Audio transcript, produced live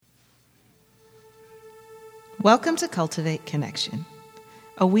Welcome to Cultivate Connection,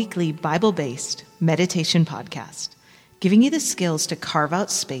 a weekly Bible-based meditation podcast, giving you the skills to carve out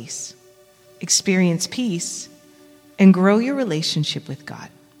space, experience peace, and grow your relationship with God.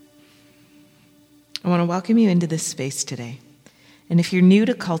 I want to welcome you into this space today. And if you're new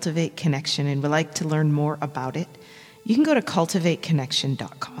to Cultivate Connection and would like to learn more about it, you can go to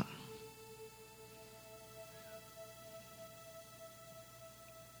cultivateconnection.com.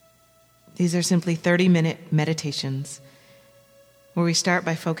 These are simply 30-minute meditations where we start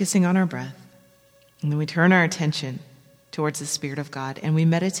by focusing on our breath, and then we turn our attention towards the Spirit of God, and we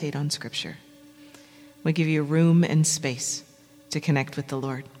meditate on Scripture. We give you room and space to connect with the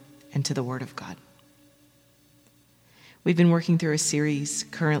Lord and to the Word of God. We've been working through a series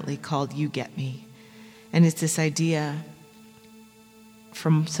currently called You Get Me, and it's this idea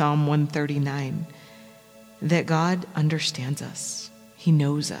from Psalm 139 that God understands us. He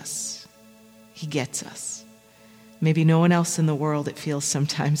knows us. He gets us. Maybe no one else in the world, it feels,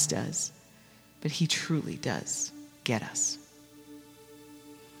 sometimes does, but He truly does get us.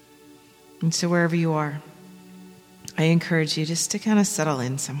 And so wherever you are, I encourage you just to kind of settle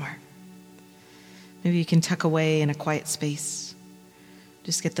in somewhere. Maybe you can tuck away in a quiet space.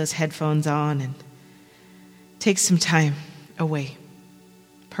 Just get those headphones on and take some time away,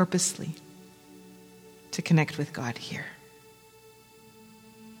 purposely, to connect with God here.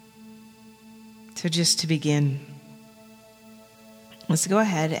 So just to begin, let's go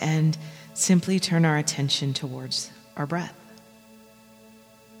ahead and simply turn our attention towards our breath.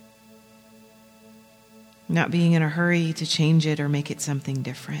 Not being in a hurry to change it or make it something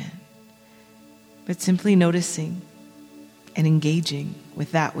different, but simply noticing and engaging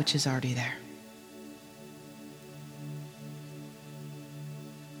with that which is already there.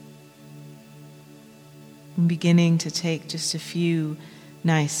 And beginning to take just a few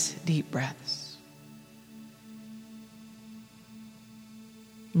nice deep breaths.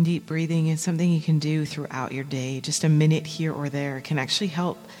 Deep breathing is something you can do throughout your day. Just a minute here or there can actually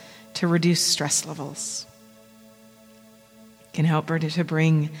help to reduce stress levels. Can help to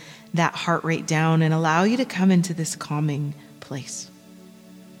bring that heart rate down and allow you to come into this calming place.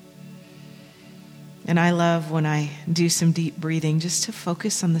 And I love when I do some deep breathing just to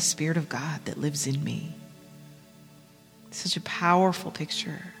focus on the Spirit of God that lives in me. Such a powerful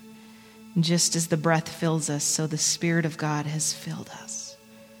picture. And just as the breath fills us, so the Spirit of God has filled us.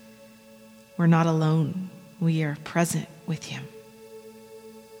 We're not alone. We are present with Him.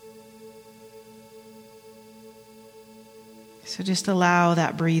 So just allow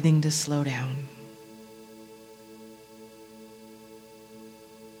that breathing to slow down.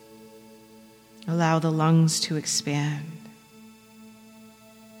 Allow the lungs to expand.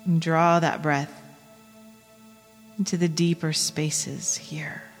 And draw that breath into the deeper spaces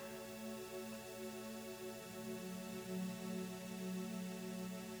here.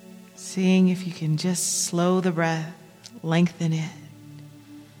 Seeing if you can just slow the breath, lengthen it,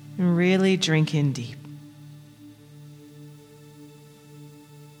 and really drink in deep.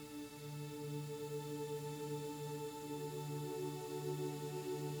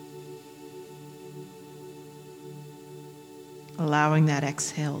 Allowing that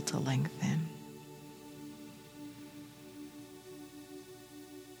exhale to lengthen.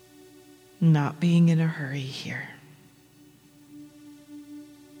 Not being in a hurry here.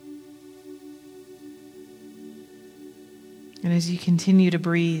 And as you continue to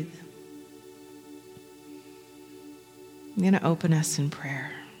breathe, I'm going to open us in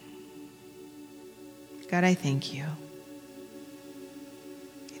prayer. God, I thank you. I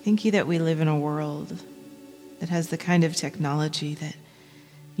thank you that we live in a world that has the kind of technology that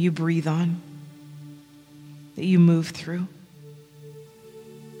you breathe on, that you move through.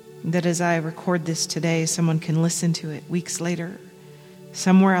 That as I record this today, someone can listen to it weeks later,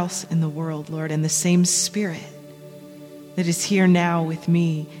 somewhere else in the world, Lord, and the same Spirit that is here now with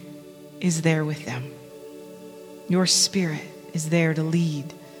me is there with them. Your Spirit is there to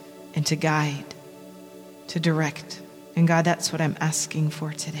lead and to guide, to direct. And God, that's what I'm asking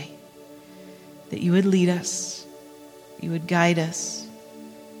for today. That you would lead us, you would guide us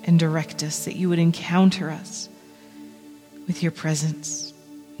and direct us, that you would encounter us with your presence,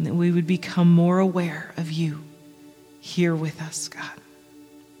 and that we would become more aware of you here with us, God.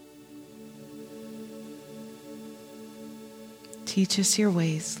 Teach us your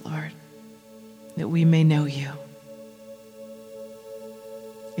ways, Lord, that we may know you.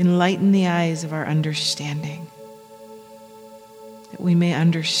 Enlighten the eyes of our understanding, that we may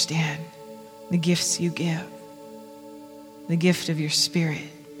understand the gifts you give, the gift of your Spirit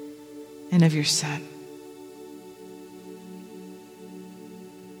and of your Son.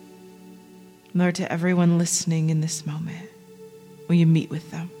 Lord, to everyone listening in this moment, will you meet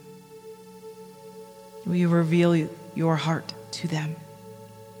with them? Will you reveal your heart to them?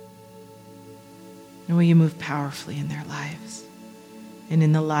 And will you move powerfully in their lives and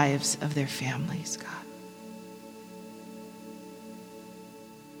in the lives of their families, God?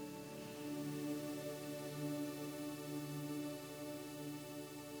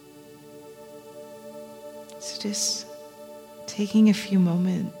 So just taking a few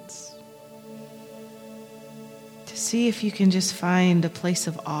moments to see if you can just find a place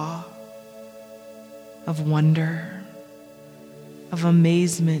of awe, of wonder, of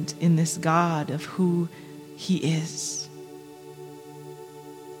amazement in this God of who He is.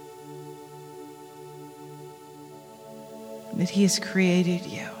 That He has created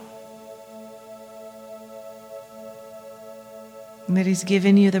you. And that He's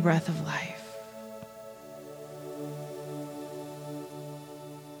given you the breath of life.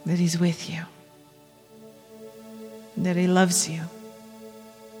 That He's with you. That He loves you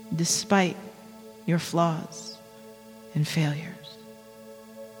despite your flaws and failures.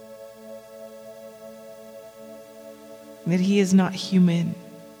 That He is not human,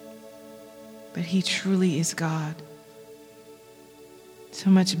 but He truly is God. So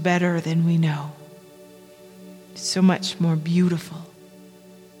much better than we know. So much more beautiful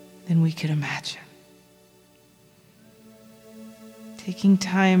than we could imagine. Taking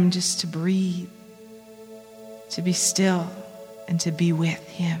time just to breathe, to be still, and to be with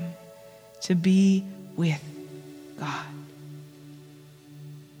Him, to be with God.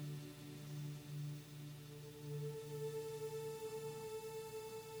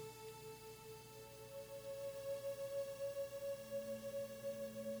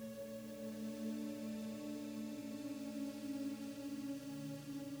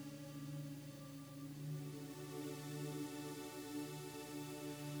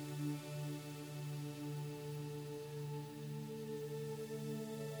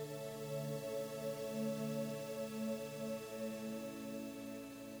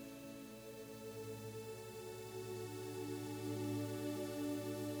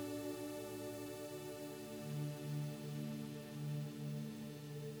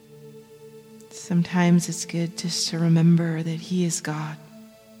 Sometimes it's good just to remember that He is God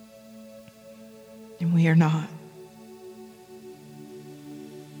and we are not.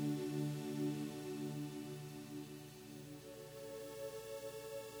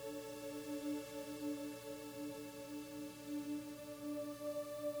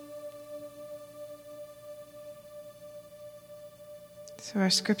 So our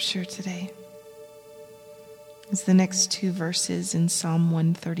scripture today is the next two verses in Psalm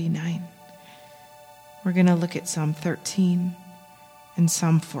 139. We're going to look at Psalm 13 and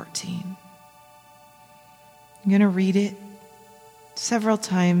Psalm 14. I'm going to read it several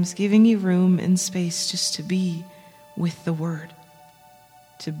times, giving you room and space just to be with the Word,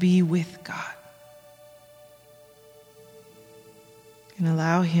 to be with God. And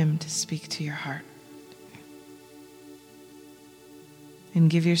allow Him to speak to your heart. And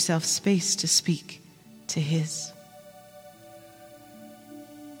give yourself space to speak to His.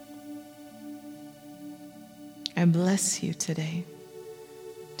 I bless you today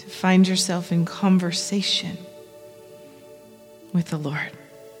to find yourself in conversation with the Lord.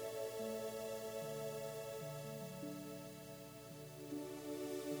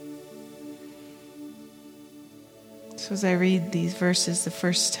 So as I read these verses the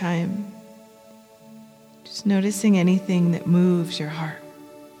first time, just noticing anything that moves your heart,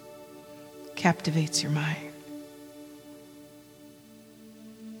 captivates your mind.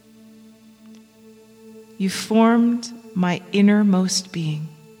 You formed my innermost being,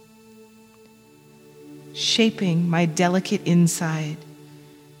 shaping my delicate inside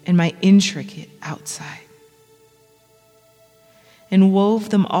and my intricate outside, and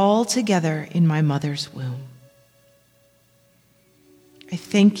wove them all together in my mother's womb. I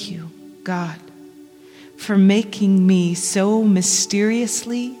thank you, God, for making me so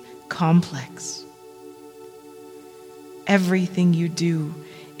mysteriously complex. Everything you do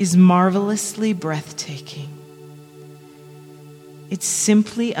is marvelously breathtaking. It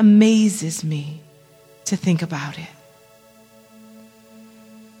simply amazes me to think about it.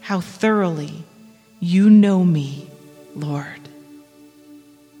 How thoroughly you know me, Lord.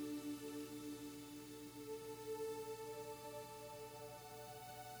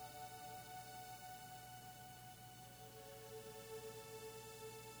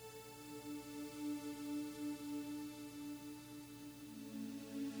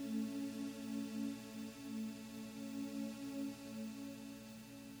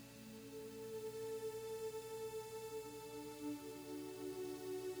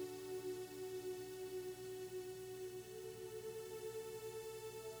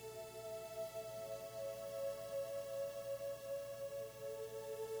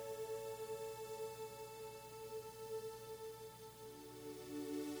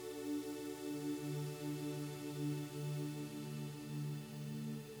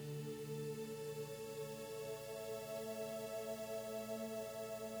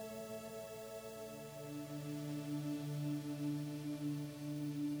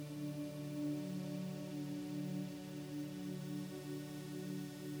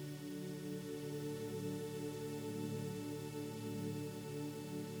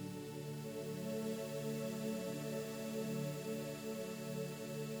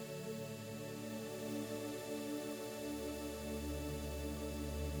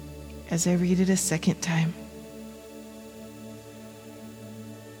 as I read it a second time,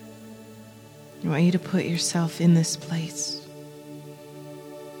 I want you to put yourself in this place,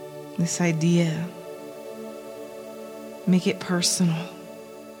 this idea. Make it personal.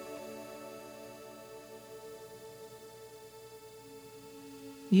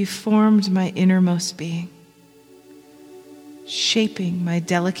 You formed my innermost being, shaping my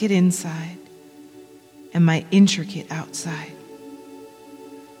delicate inside and my intricate outside,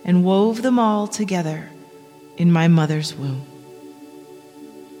 and wove them all together in my mother's womb.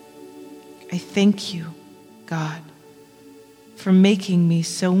 I thank you, God, for making me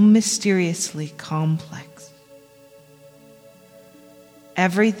so mysteriously complex.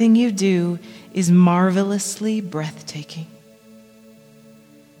 Everything you do is marvelously breathtaking.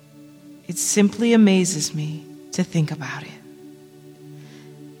 It simply amazes me to think about it.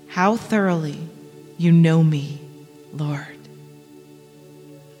 How thoroughly you know me, Lord.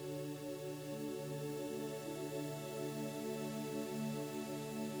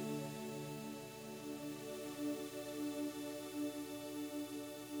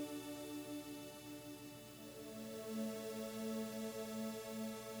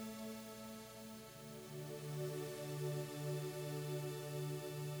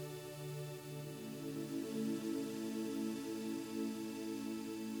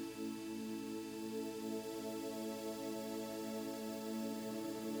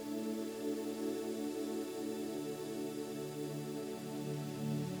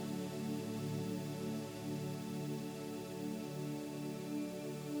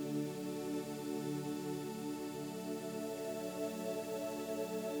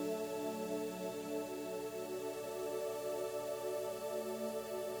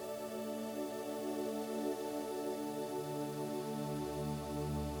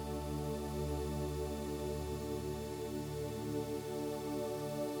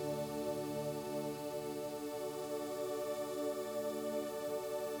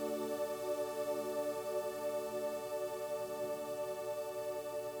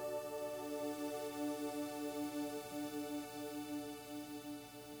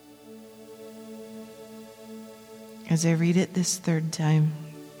 As I read it this third time,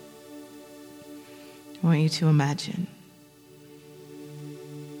 I want you to imagine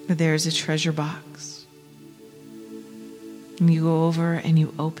that there is a treasure box. And you go over and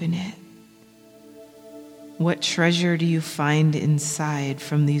you open it. What treasure do you find inside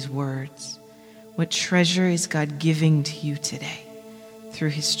from these words? What treasure is God giving to you today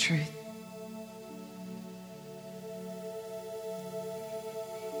through His truth?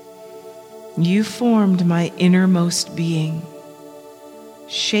 You formed my innermost being,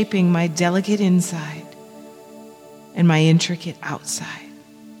 shaping my delicate inside and my intricate outside,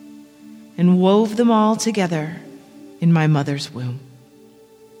 and wove them all together in my mother's womb.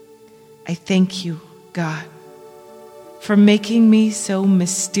 I thank you, God, for making me so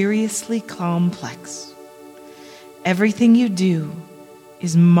mysteriously complex. Everything you do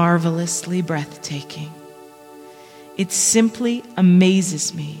is marvelously breathtaking. It simply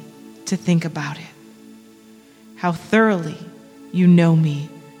amazes me to think about it. How thoroughly you know me,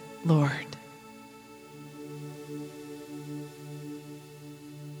 Lord.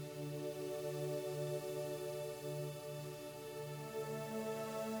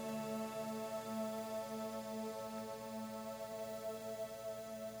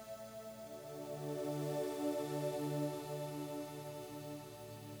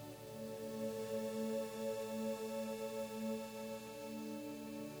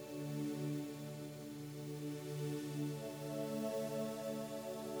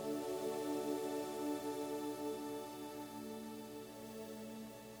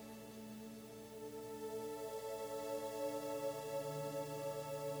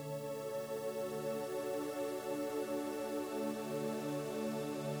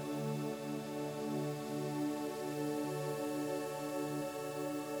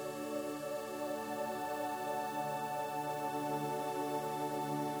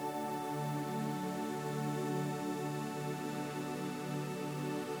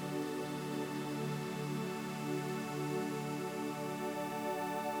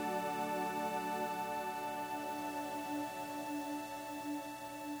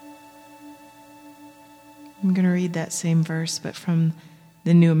 I'm going to read that same verse, but from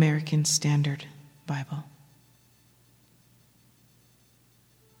the New American Standard Bible.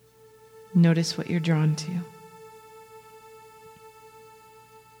 Notice what you're drawn to.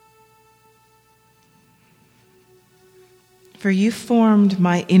 For you formed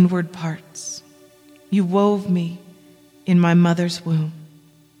my inward parts. You wove me in my mother's womb.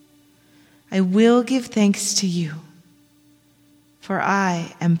 I will give thanks to you, For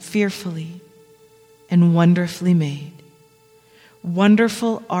I am fearfully and wonderfully made.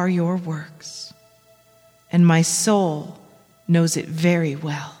 Wonderful are your works, and my soul knows it very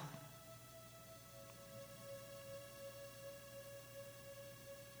well.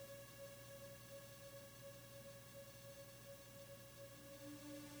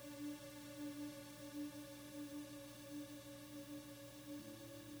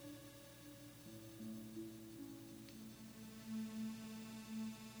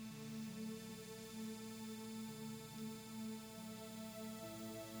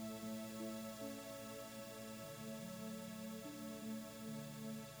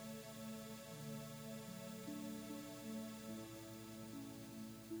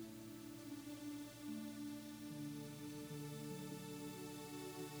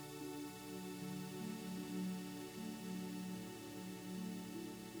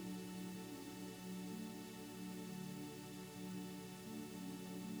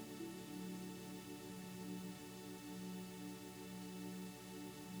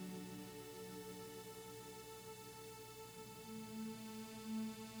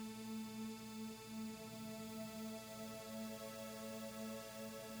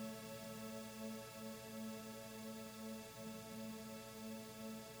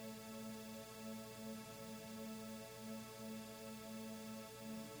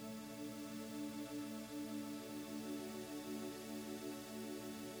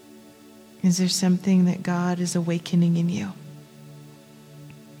 Is there something that God is awakening in you?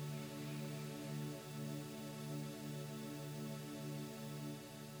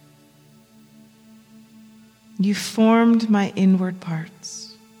 You formed my inward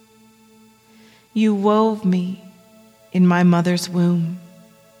parts. You wove me in my mother's womb.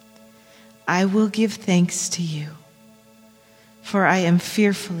 I will give thanks to you, for I am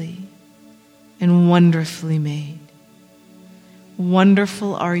fearfully and wonderfully made.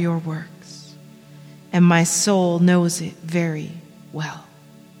 Wonderful are your works, and my soul knows it very well.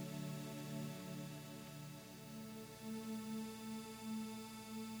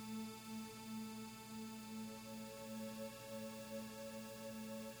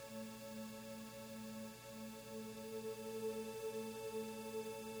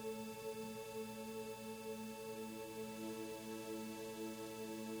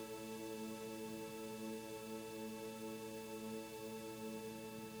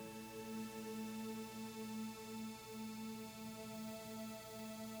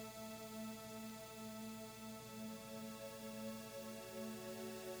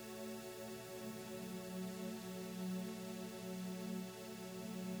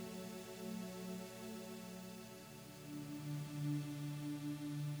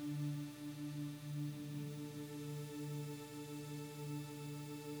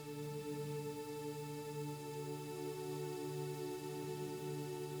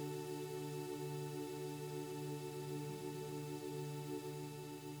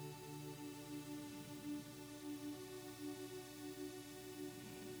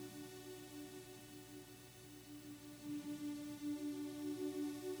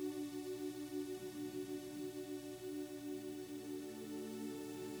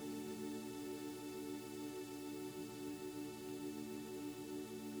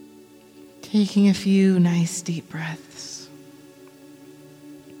 Taking a few nice deep breaths.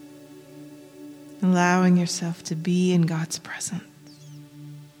 Allowing yourself to be in God's presence.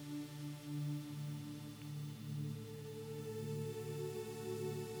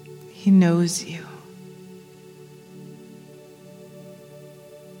 He knows you.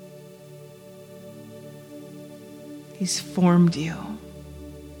 He's formed you.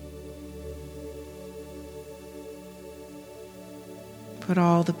 Put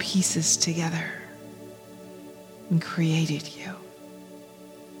all the pieces together and created you.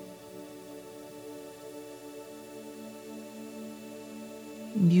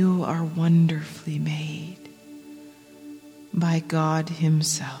 You are wonderfully made by God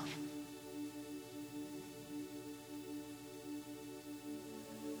Himself.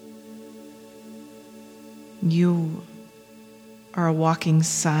 You are a walking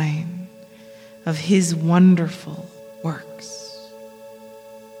sign of His wonderful works.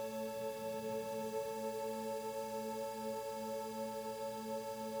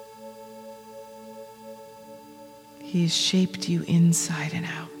 He has shaped you inside and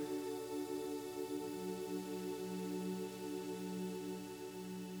out.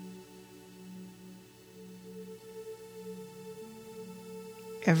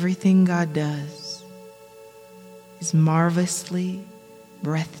 Everything God does is marvelously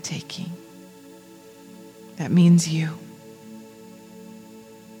breathtaking. That means you.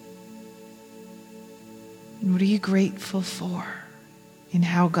 What are you grateful for? in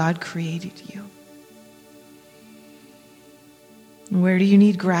how God created you? Where do you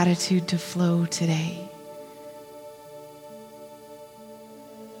need gratitude to flow today?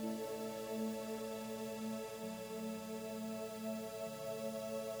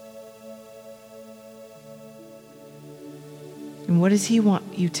 And what does He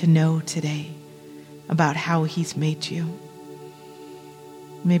want you to know today about how He's made you?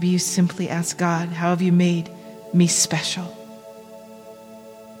 Maybe you simply ask God, how have you made me special?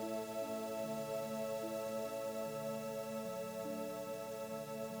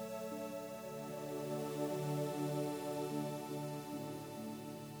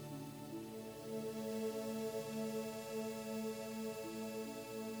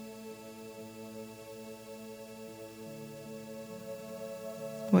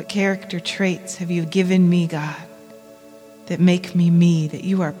 What character traits have you given me, God, that make me me, that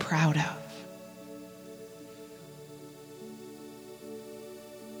you are proud of?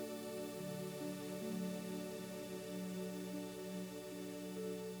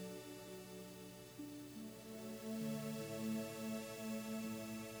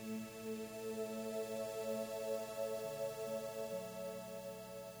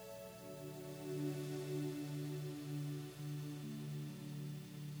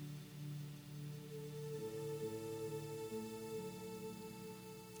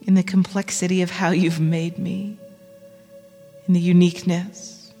 In the complexity of how you've made me, in the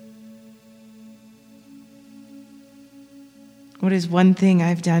uniqueness. What is one thing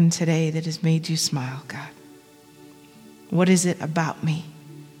I've done today that has made you smile, God? What is it about me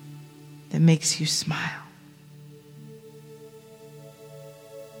that makes you smile?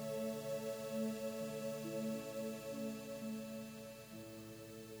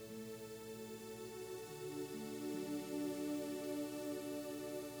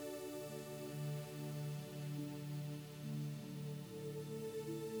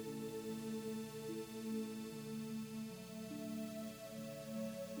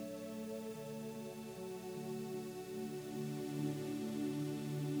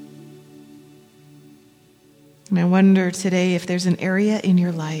 And I wonder today if there's an area in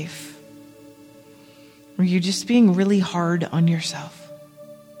your life where you're just being really hard on yourself,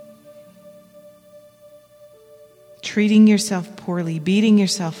 treating yourself poorly, beating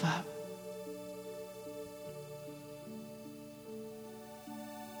yourself up.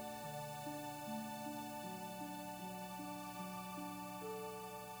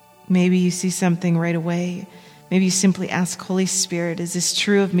 Maybe you see something right away. Maybe you simply ask, Holy Spirit, is this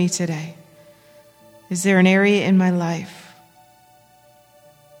true of me today? Is there an area in my life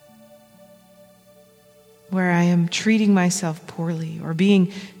where I am treating myself poorly or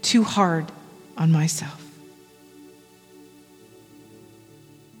being too hard on myself?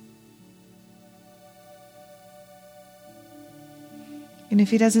 And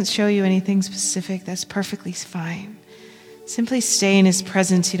if He doesn't show you anything specific, that's perfectly fine. Simply stay in His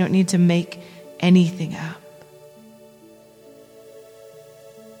presence. You don't need to make anything up.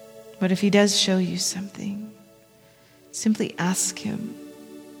 But if He does show you something, simply ask Him,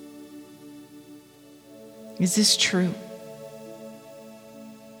 is this true?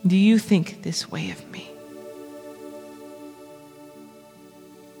 Do you think this way of me?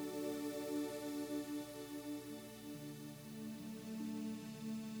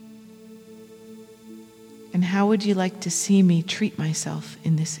 And how would you like to see me treat myself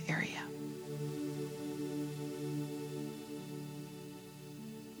in this area?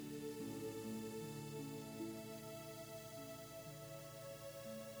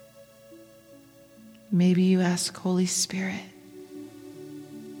 Maybe you ask, Holy Spirit,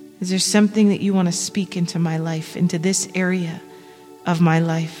 is there something that you want to speak into my life, into this area of my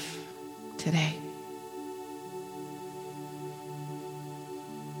life today?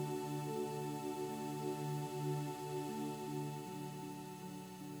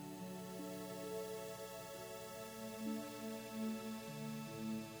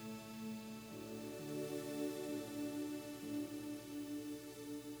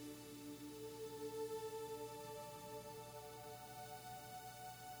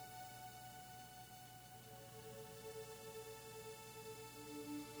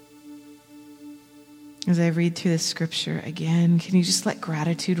 As I read through this scripture again, can you just let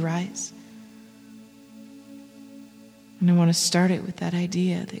gratitude rise? And I want to start it with that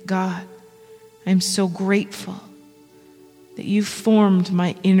idea that God, I'm so grateful that you formed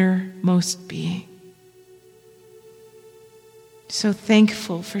my innermost being. So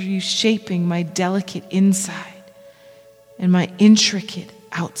thankful for you shaping my delicate inside and my intricate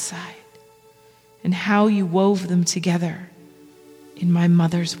outside, and how you wove them together in my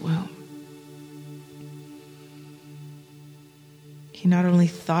mother's womb. He not only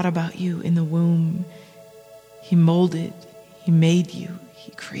thought about you in the womb, He molded, He made you,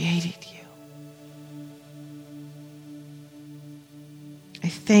 He created you. I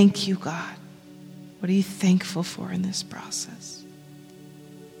thank you, God. What are you thankful for in this process?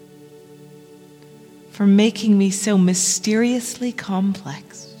 For making me so mysteriously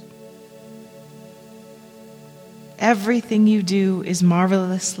complex. Everything you do is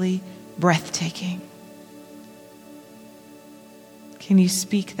marvelously breathtaking. Can you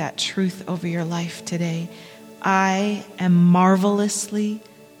speak that truth over your life today? I am marvelously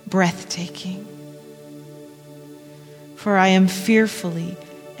breathtaking. For I am fearfully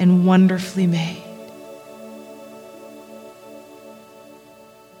and wonderfully made.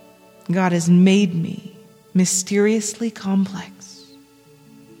 God has made me mysteriously complex.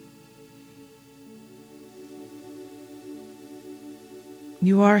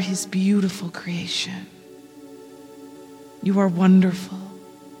 You are His beautiful creation. You are wonderful.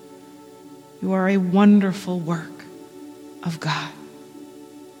 You are a wonderful work of God.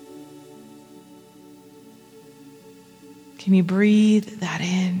 Can you breathe that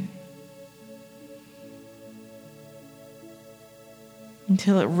in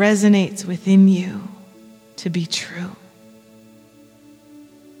until it resonates within you to be true?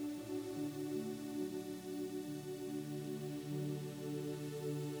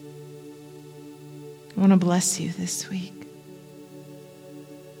 I want to bless you this week.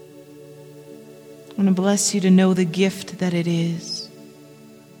 I want to bless you to know the gift that it is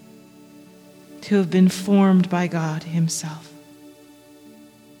to have been formed by God Himself.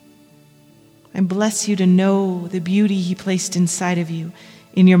 I bless you to know the beauty He placed inside of you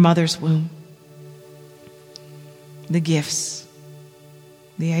in your mother's womb. The gifts,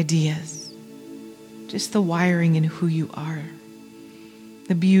 the ideas, just the wiring in who you are,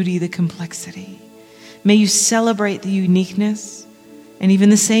 the beauty, the complexity. May you celebrate the uniqueness and even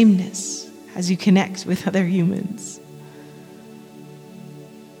the sameness as you connect with other humans.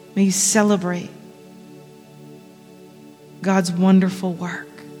 May you celebrate God's wonderful work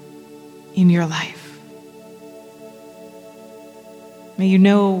in your life. May you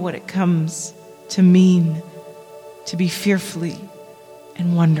know what it comes to mean to be fearfully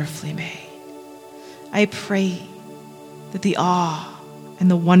and wonderfully made. I pray that the awe and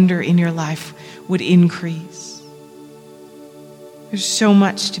the wonder in your life would increase. There's so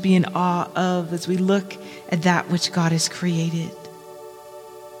much to be in awe of as we look at that which God has created.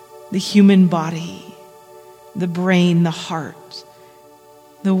 The human body, the brain, the heart,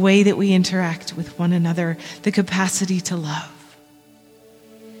 the way that we interact with one another, the capacity to love.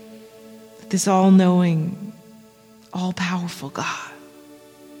 This all-knowing, all-powerful God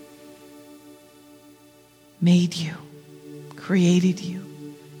made you, created you,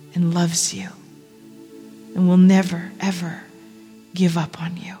 and loves you, and will never, ever give up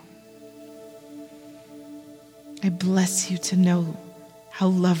on you. I bless you to know how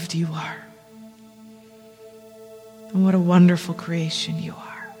loved you are and what a wonderful creation you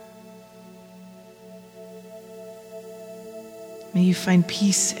are. May you find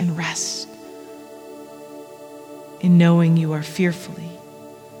peace and rest in knowing you are fearfully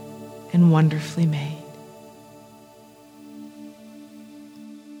and wonderfully made.